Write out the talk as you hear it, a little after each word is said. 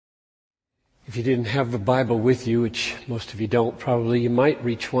If you didn't have a Bible with you, which most of you don't probably, you might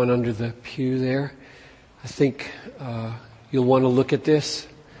reach one under the pew there. I think you'll want to look at this.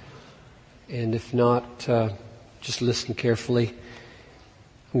 And if not, just listen carefully.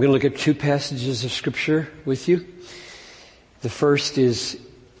 I'm going to look at two passages of Scripture with you. The first is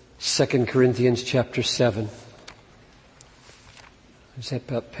 2 Corinthians chapter 7. Is that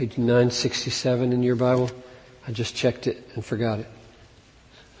about page 967 in your Bible? I just checked it and forgot it.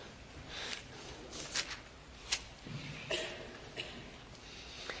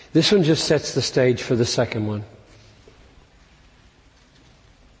 This one just sets the stage for the second one.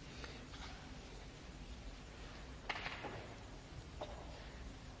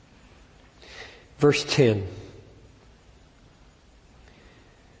 Verse 10.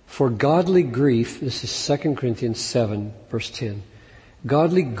 For godly grief, this is 2 Corinthians 7, verse 10.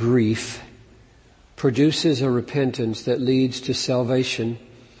 Godly grief produces a repentance that leads to salvation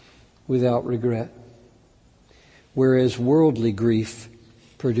without regret, whereas worldly grief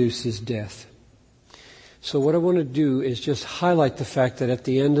produces death. So what I want to do is just highlight the fact that at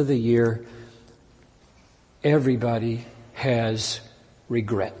the end of the year, everybody has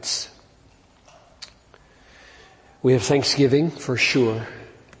regrets. We have Thanksgiving for sure.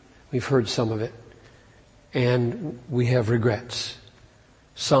 We've heard some of it. And we have regrets.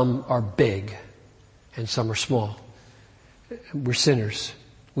 Some are big and some are small. We're sinners.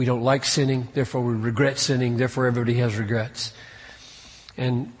 We don't like sinning, therefore we regret sinning, therefore everybody has regrets.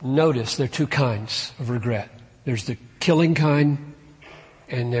 And notice there are two kinds of regret. There's the killing kind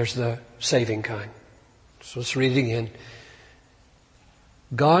and there's the saving kind. So let's read it again.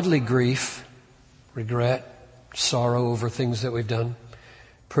 Godly grief, regret, sorrow over things that we've done,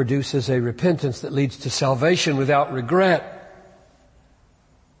 produces a repentance that leads to salvation without regret.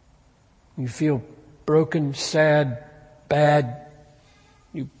 You feel broken, sad, bad.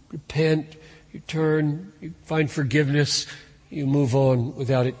 You repent, you turn, you find forgiveness. You move on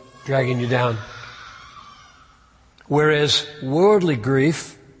without it dragging you down. Whereas worldly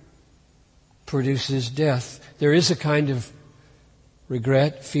grief produces death. There is a kind of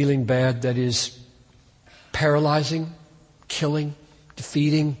regret, feeling bad, that is paralyzing, killing,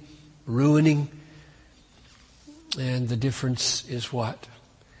 defeating, ruining. And the difference is what?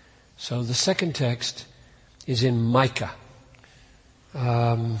 So the second text is in Micah.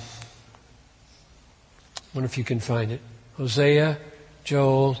 I wonder if you can find it. Hosea,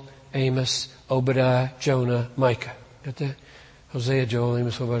 Joel, Amos, Obadiah, Jonah, Micah. Got that? Hosea, Joel,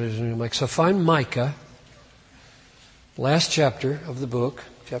 Amos, Obadiah, Jonah, Micah. So find Micah, last chapter of the book,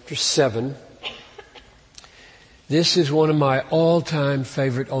 chapter 7. This is one of my all-time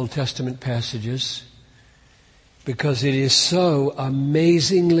favorite Old Testament passages because it is so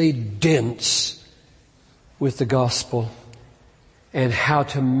amazingly dense with the gospel and how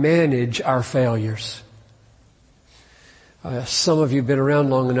to manage our failures. Some of you have been around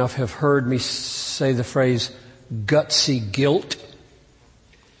long enough have heard me say the phrase gutsy guilt.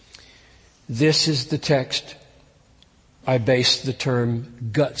 This is the text I based the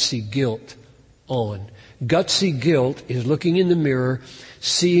term gutsy guilt on. Gutsy guilt is looking in the mirror,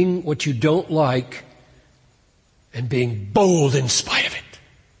 seeing what you don't like, and being bold in spite of it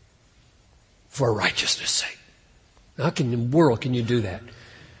for righteousness' sake. How in the world can you do that?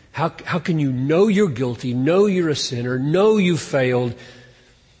 How can you know you're guilty, know you're a sinner, know you failed,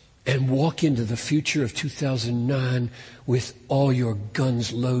 and walk into the future of 2009 with all your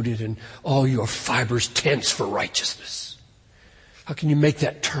guns loaded and all your fibers tense for righteousness? How can you make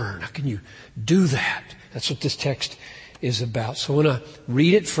that turn? How can you do that? That's what this text is about. So I want to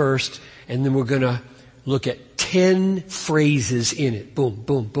read it first, and then we're going to look at 10 phrases in it. Boom,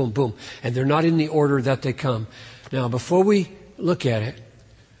 boom, boom, boom. And they're not in the order that they come. Now, before we look at it,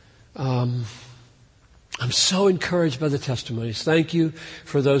 I'm so encouraged by the testimonies. Thank you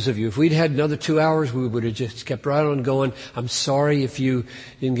for those of you. If we'd had another 2 hours, we would have just kept right on going. I'm sorry if you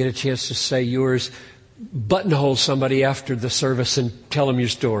didn't get a chance to say yours. Buttonhole somebody after the service and tell them your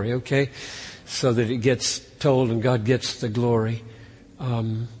story, okay? So that it gets told and God gets the glory.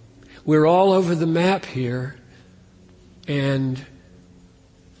 We're all over the map here, and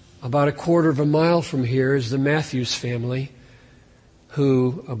about a quarter of a mile from here is the Matthews family,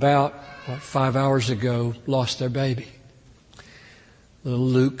 who about 5 hours ago lost their baby. Little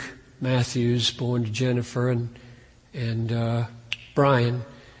Luke Matthews, born to Jennifer, and Brian,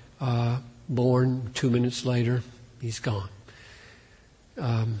 born 2 minutes later. He's gone.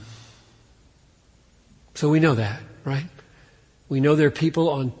 So we know that, right? We know there are people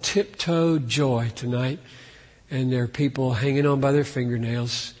on tiptoe joy tonight, and there are people hanging on by their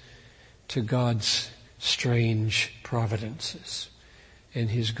fingernails to God's strange providences. and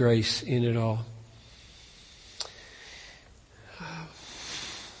His grace in it all.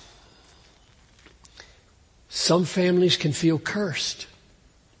 Some families can feel cursed.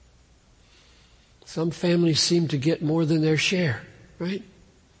 Some families seem to get more than their share, right?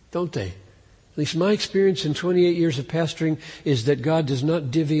 Don't they? At least my experience in 28 years of pastoring is that God does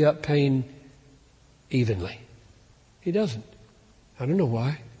not divvy up pain evenly. He doesn't. I don't know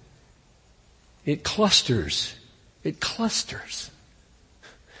why. It clusters. It clusters.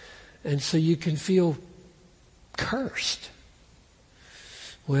 And so you can feel cursed.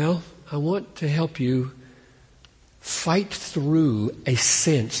 Well, I want to help you fight through a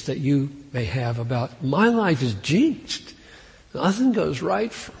sense that you may have about, my life is jinxed. Nothing goes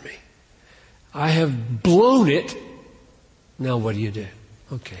right for me. I have blown it. Now what do?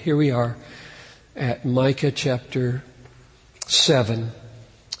 Okay, here we are at Micah chapter 7,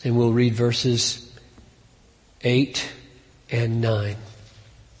 and we'll read verses 8 and 9.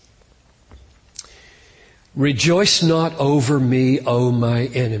 Rejoice not over me, O my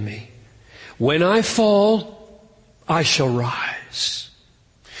enemy. When I fall, I shall rise.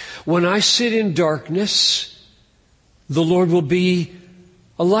 When I sit in darkness, the Lord will be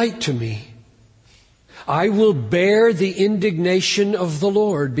a light to me. I will bear the indignation of the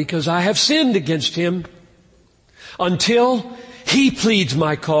Lord because I have sinned against Him until He pleads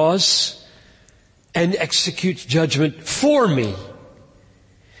my cause and executes judgment for me.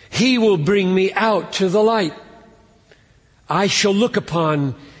 He will bring me out to the light. I shall look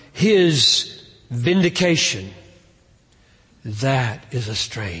upon His vindication. That is a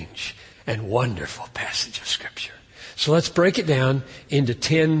strange and wonderful passage of Scripture. So let's break it down into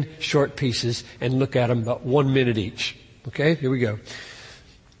 10 short pieces and look at them about 1 minute each. Okay, here we go.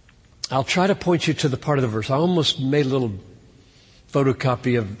 I'll try to point you to the part of the verse. I almost made a little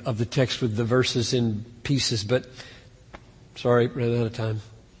photocopy of the text with the verses in pieces, but sorry, ran out of time.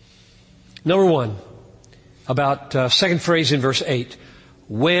 Number 1, about second phrase in verse 8.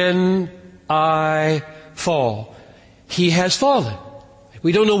 When I fall. He has fallen.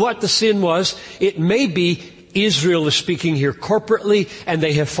 We don't know what the sin was. It may be Israel is speaking here corporately, and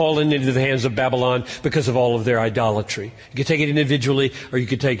they have fallen into the hands of Babylon because of all of their idolatry. You could take it individually, or you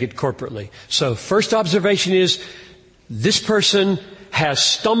could take it corporately. So first observation is, this person has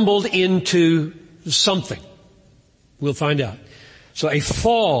stumbled into something. We'll find out. So a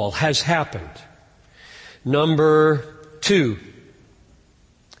fall has happened. Number 2,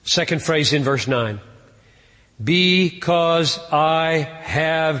 second phrase in verse 9. Because I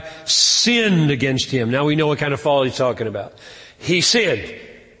have sinned against Him. Now we know what kind of fall he's talking about. He sinned.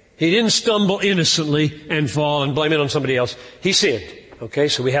 He didn't stumble innocently and fall and blame it on somebody else. He sinned. Okay,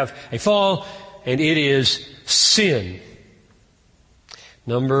 so we have a fall, and it is sin.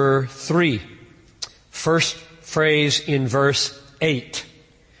 Number 3, first phrase in verse 8.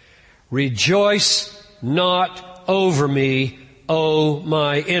 Rejoice not over me, O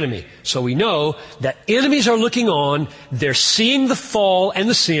my enemy. So we know that enemies are looking on, they're seeing the fall and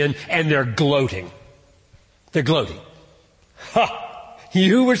the sin, and they're gloating. They're gloating. Ha!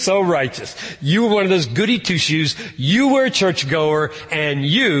 You were so righteous. You were one of those goody two-shoes. You were a churchgoer, and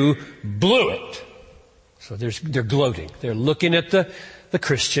you blew it. So they're gloating. They're looking at the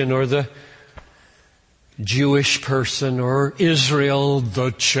Christian or the Jewish person or Israel,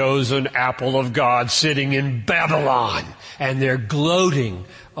 the chosen apple of God, sitting in Babylon. And they're gloating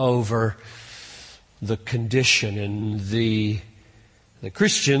over the condition. And the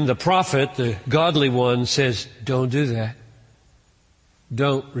Christian, the prophet, the godly one says, don't do that.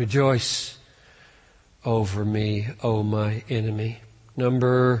 Don't rejoice over me, O my enemy.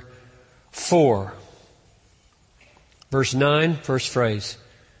 Number 4, verse 9, first phrase.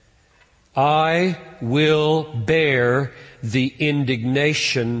 I will bear the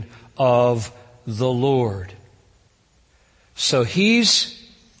indignation of the Lord. So he's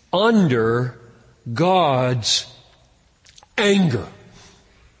under God's anger.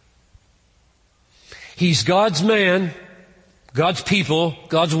 He's God's man, God's people,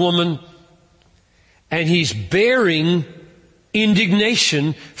 God's woman, and he's bearing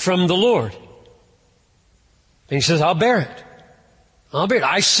indignation from the Lord. And he says, I'll bear it. I'll bear it.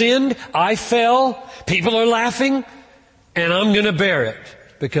 I sinned. I fell. People are laughing. And I'm going to bear it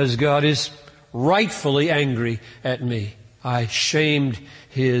because God is rightfully angry at me. I shamed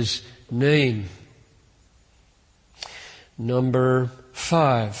His name. Number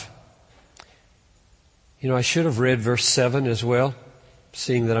 5. I should have read verse 7 as well,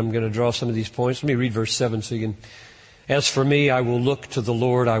 seeing that I'm going to draw some of these points. Let me read verse 7 so you can. As for me, I will look to the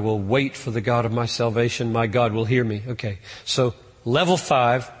Lord. I will wait for the God of my salvation. My God will hear me. Okay. So, level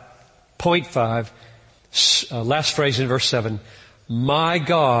 5, point 5, last phrase in verse 7. my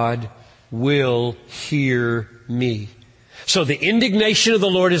God will hear me. So the indignation of the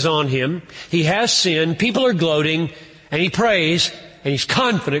Lord is on him. He has sinned. People are gloating. And he prays. And he's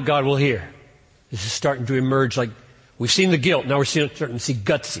confident God will hear. This is starting to emerge like we've seen the guilt. Now we're starting to see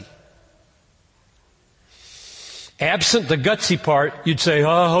gutsy. Absent the gutsy part, you'd say, oh,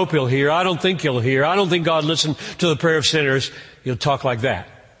 I hope he'll hear. I don't think he'll hear. I don't think God listened to the prayer of sinners. You'll talk like that.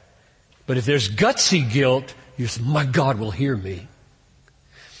 But if there's gutsy guilt, you say, my God will hear me.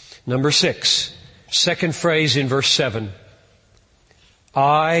 Number 6, second phrase in verse 7.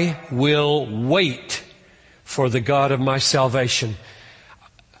 I will wait for the God of my salvation.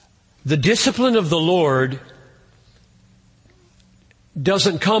 The discipline of the Lord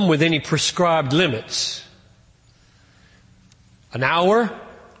doesn't come with any prescribed limits. An hour?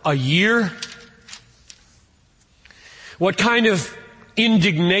 A year? What kind of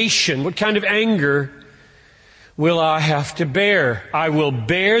indignation, what kind of anger will I have to bear? I will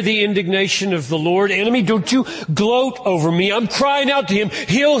bear the indignation of the Lord. Enemy, don't you gloat over me. I'm crying out to Him.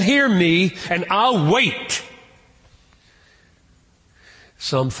 He'll hear me, and I'll wait.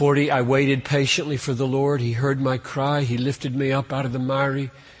 Psalm 40, I waited patiently for the Lord. He heard my cry. He lifted me up out of the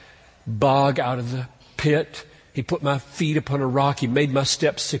miry bog, out of the pit. He put my feet upon a rock. He made my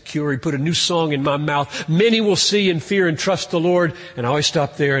steps secure. He put a new song in my mouth. Many will see and fear and trust the Lord. And I always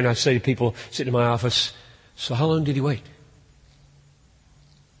stop there and I say to people sitting in my office, so how long did he wait?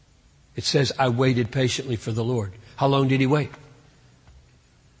 It says, I waited patiently for the Lord. How long did he wait?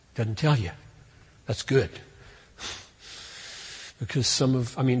 Doesn't tell you. That's good. Because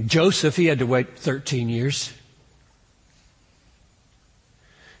Joseph, he had to wait 13 years.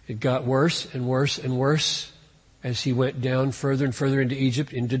 It got worse and worse and worse as he went down further and further into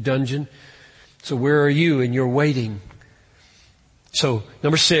Egypt, into dungeon. So where are you in your waiting? So,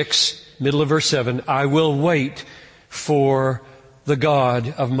 number 6, middle of verse 7, I will wait for the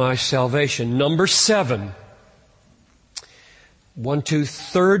God of my salvation. Number 7,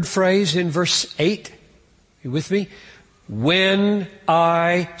 3rd phrase in verse 8. You with me? When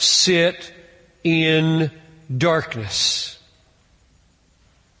I sit in darkness,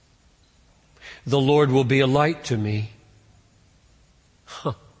 the Lord will be a light to me.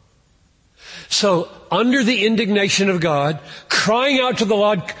 So, under the indignation of God, crying out to the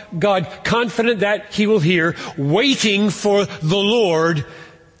Lord God, confident that He will hear, waiting for the Lord,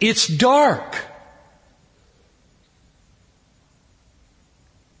 it's dark.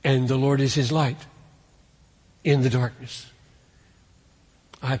 And the Lord is His light in the darkness.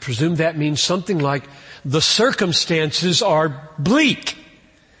 I presume that means something like the circumstances are bleak.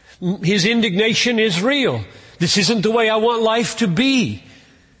 His indignation is real. This isn't the way I want life to be.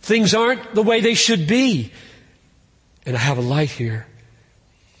 Things aren't the way they should be. And I have a light here.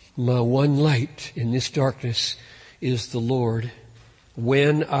 My one light in this darkness is the Lord.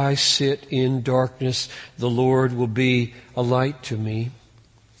 When I sit in darkness, the Lord will be a light to me.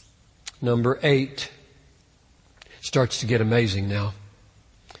 Number 8 starts to get amazing now.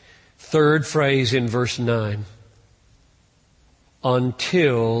 3rd phrase in verse 9.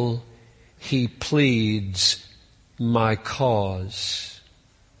 Until He pleads my cause.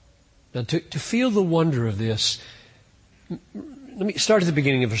 Now, to feel the wonder of this, let me start at the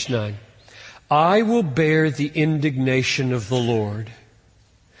beginning of verse 9. I will bear the indignation of the Lord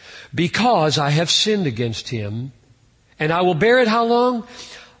because I have sinned against Him. And I will bear it how long?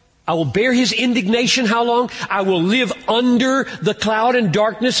 I will bear His indignation how long? I will live under the cloud and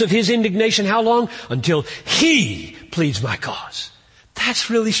darkness of His indignation how long? Until He pleads my cause. That's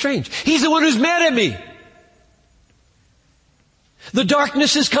really strange. He's the one who's mad at me. The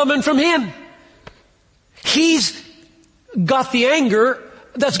darkness is coming from Him. He's got the anger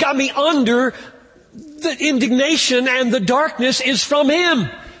that's got me under the indignation, and the darkness is from Him.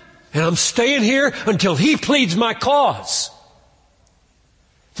 And I'm staying here until He pleads my cause.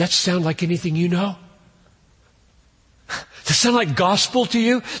 Does that sound like anything you know? Does that sound like gospel to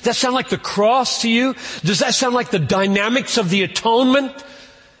you? Does that sound like the cross to you? Does that sound like the dynamics of the atonement?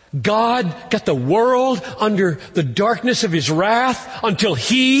 God got the world under the darkness of His wrath until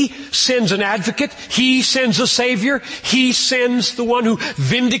He sends an advocate. He sends a Savior. He sends the one who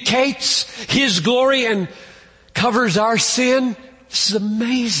vindicates His glory and covers our sin. This is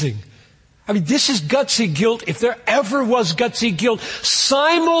amazing. This is gutsy guilt, if there ever was gutsy guilt.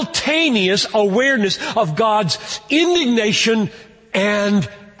 Simultaneous awareness of God's indignation and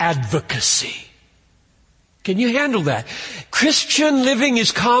advocacy. Can you handle that? Christian living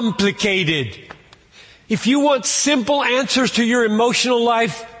is complicated. If you want simple answers to your emotional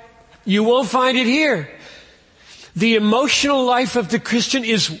life, you won't find it here. The emotional life of the Christian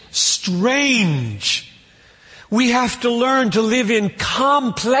is strange. We have to learn to live in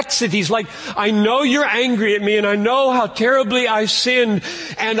complexities. Like, I know you're angry at me and I know how terribly I sinned.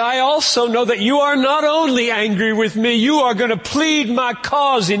 And I also know that you are not only angry with me, you are going to plead my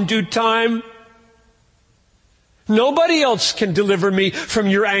cause in due time. Nobody else can deliver me from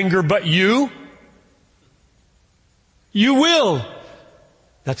your anger but you. You will.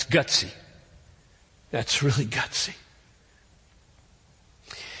 That's gutsy. That's really gutsy.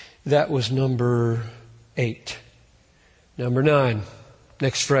 That was number 8. Number 9.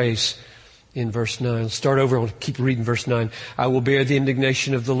 Next phrase in verse 9. Let's start over. I want to keep reading verse 9. I will bear the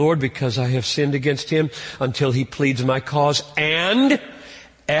indignation of the Lord because I have sinned against him until he pleads my cause and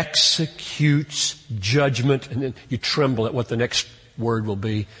executes judgment. And then you tremble at what the next word will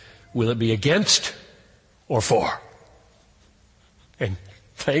be. Will it be against or for? And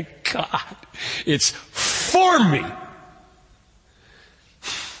thank God it's for me.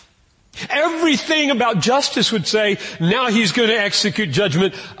 Everything about justice would say, now he's going to execute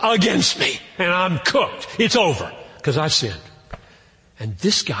judgment against me. And I'm cooked. It's over. Because I sinned. And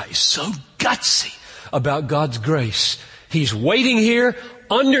this guy is so gutsy about God's grace. He's waiting here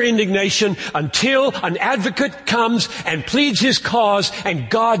under indignation until an advocate comes and pleads his cause, and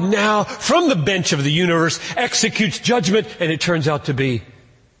God now, from the bench of the universe, executes judgment, and it turns out to be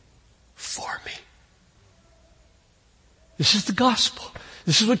for me. This is the gospel.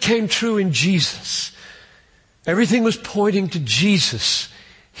 This is what came true in Jesus. Everything was pointing to Jesus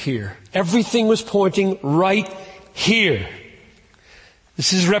here. Everything was pointing right here.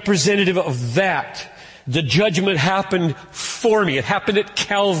 This is representative of that. The judgment happened for me. It happened at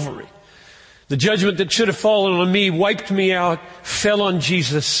Calvary. The judgment that should have fallen on me, wiped me out, fell on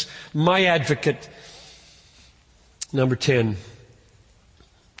Jesus, my advocate. Number 10,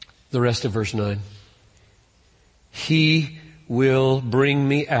 the rest of verse 9. He will bring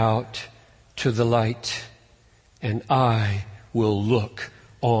me out to the light, and I will look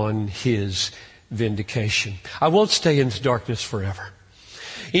on his vindication. I won't stay in darkness forever.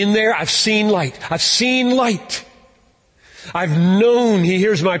 In there, I've seen light. I've seen light. I've known he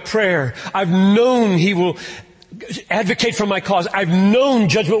hears my prayer. I've known he will advocate for my cause. I've known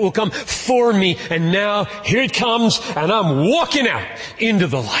judgment will come for me. And now, here it comes, and I'm walking out into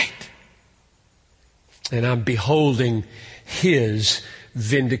the light. And I'm beholding his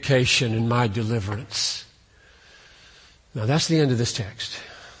vindication and my deliverance. Now, that's the end of this text.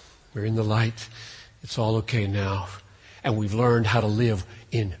 We're in the light. It's all okay now. And we've learned how to live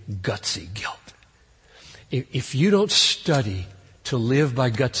in gutsy guilt. If you don't study to live by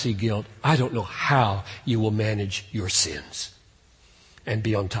gutsy guilt, I don't know how you will manage your sins and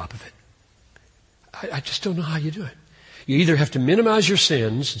be on top of it. I just don't know how you do it. You either have to minimize your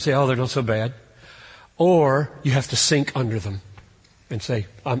sins and say, oh, they're not so bad, or you have to sink under them and say,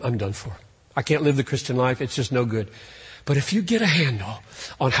 I'm done for. I can't live the Christian life. It's just no good. But if you get a handle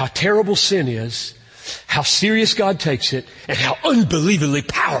on how terrible sin is, how serious God takes it, and how unbelievably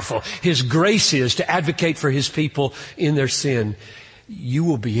powerful his grace is to advocate for his people in their sin, you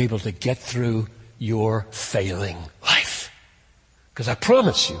will be able to get through your failing life. Because I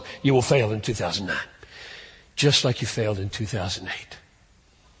promise you, you will fail in 2009. Just like you failed in 2008.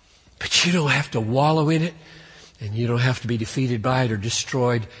 But you don't have to wallow in it, and you don't have to be defeated by it or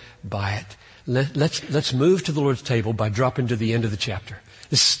destroyed by it. Let's move to the Lord's table by dropping to the end of the chapter.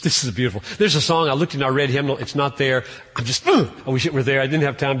 This is beautiful. There's a song, I looked in our red hymnal, it's not there. I wish it were there. I didn't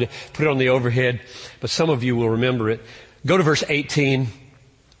have time to put it on the overhead, but some of you will remember it. Go to verse 18.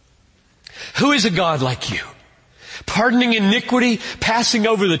 Who is a God like you? Pardoning iniquity, passing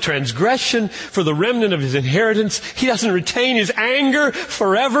over the transgression for the remnant of his inheritance. He doesn't retain his anger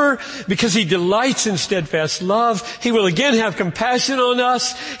forever because he delights in steadfast love. He will again have compassion on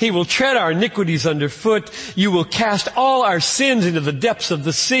us. He will tread our iniquities underfoot. You will cast all our sins into the depths of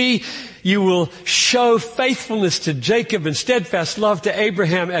the sea. You will show faithfulness to Jacob and steadfast love to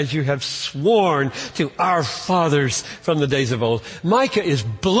Abraham as you have sworn to our fathers from the days of old. Micah is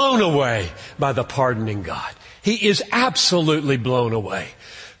blown away by the pardoning God. He is absolutely blown away.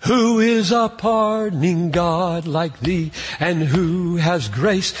 Who is a pardoning God like thee? And who has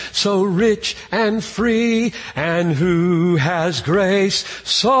grace so rich and free? And who has grace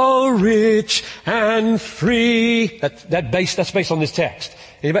so rich and free? That's based on this text.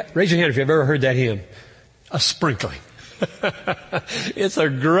 Anybody? Raise your hand if you've ever heard that hymn. A sprinkling. It's a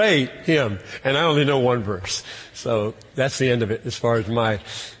great hymn. And I only know one verse. So that's the end of it as far as my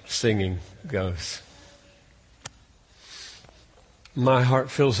singing goes. My heart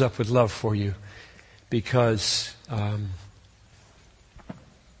fills up with love for you because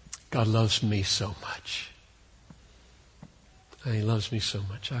God loves me so much. And He loves me so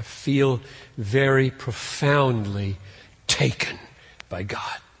much. I feel very profoundly taken by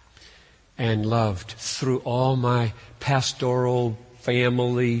God and loved through all my pastoral,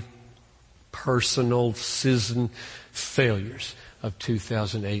 family, personal season failures of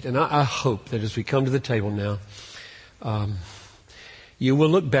 2008. And I hope that as we come to the table now, you will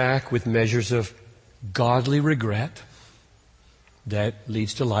look back with measures of godly regret that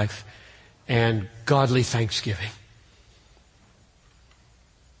leads to life and godly thanksgiving.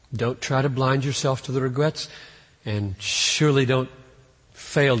 Don't try to blind yourself to the regrets, and surely don't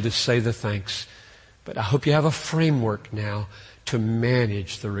fail to say the thanks. But I hope you have a framework now to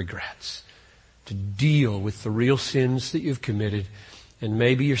manage the regrets, to deal with the real sins that you've committed. And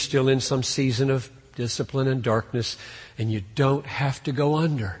maybe you're still in some season of discipline and darkness, and you don't have to go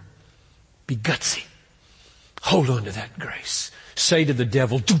under. Be gutsy. Hold on to that grace. Say to the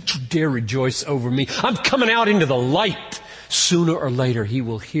devil, don't you dare rejoice over me. I'm coming out into the light. Sooner or later, he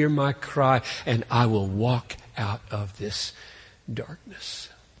will hear my cry, and I will walk out of this darkness.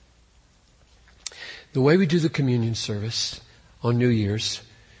 The way we do the communion service on New Year's,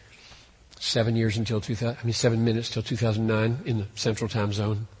 7 minutes till 2009 in the Central Time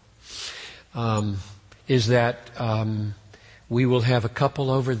Zone, is that we will have a couple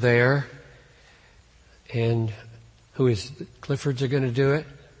over there, and who is it? Cliffords are going to do it,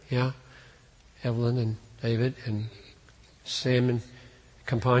 yeah. Evelyn and David and Sam and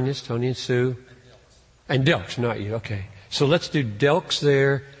Campagnas, Tony and Sue, and Delks, not you. Okay, so let's do Delks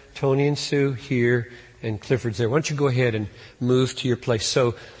there, Tony and Sue here, and Clifford's there. Why don't you go ahead and move to your place?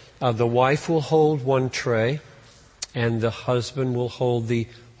 So the wife will hold one tray, and the husband will hold the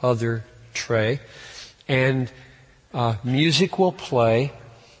other tray, and music will play,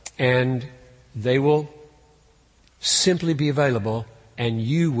 and they will simply be available, and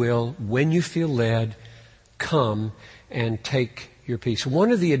you will, when you feel led, come and take your piece.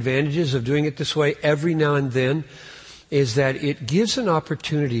 One of the advantages of doing it this way every now and then is that it gives an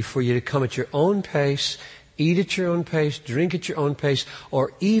opportunity for you to come at your own pace, eat at your own pace, drink at your own pace,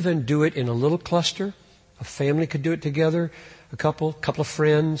 or even do it in a little cluster. A family could do it together, a couple of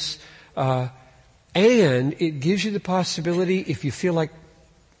friends. And it gives you the possibility, if you feel like,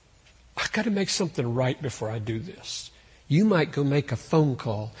 I've got to make something right before I do this, you might go make a phone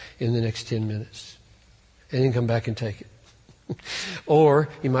call in the next 10 minutes and then come back and take it. Or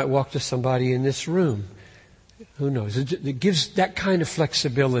you might walk to somebody in this room. Who knows? It gives that kind of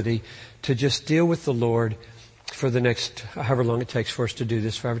flexibility to just deal with the Lord for the next, however long it takes for us to do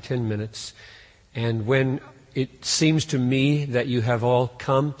this, 5 or 10 minutes. And when it seems to me that you have all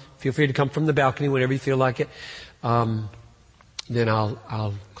come, feel free to come from the balcony whenever you feel like it. Then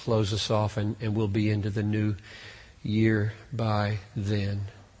I'll close us off, and we'll be into the new year by then.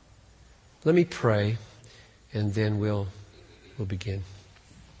 Let me pray, and then we'll begin.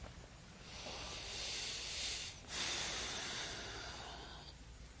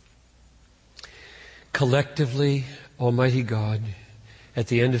 Collectively, Almighty God, at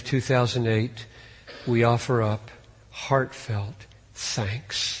the end of 2008, we offer up heartfelt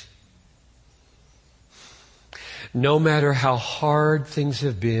thanks. No matter how hard things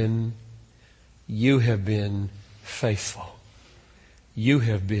have been, you have been faithful. You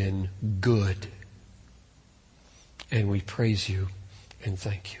have been good. And we praise you and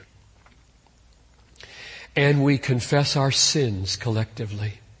thank you. And we confess our sins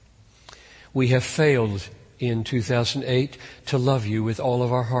collectively. We have failed in 2008 to love you with all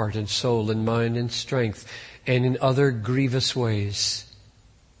of our heart and soul and mind and strength, and in other grievous ways.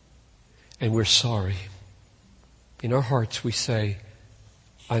 And we're sorry. In our hearts we say,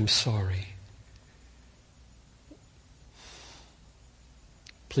 I'm sorry.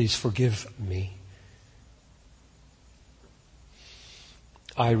 Please forgive me.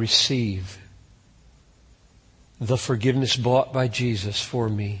 I receive the forgiveness bought by Jesus for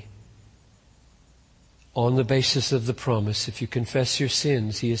me on the basis of the promise, if you confess your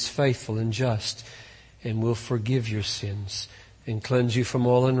sins, He is faithful and just and will forgive your sins and cleanse you from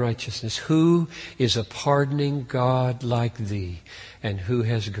all unrighteousness. Who is a pardoning God like Thee, and who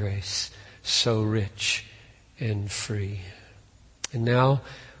has grace so rich and free? And now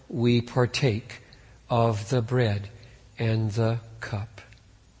we partake of the bread and the cup.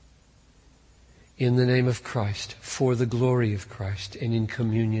 In the name of Christ, for the glory of Christ, and in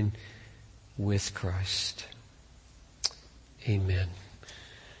communion with Christ. Amen.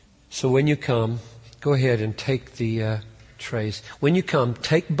 So when you come, go ahead and take the trays. When you come,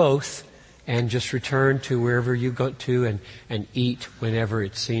 take both and just return to wherever you go to and eat whenever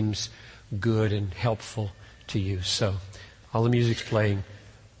it seems good and helpful to you. So, all the music's playing.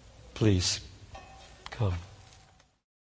 Please come.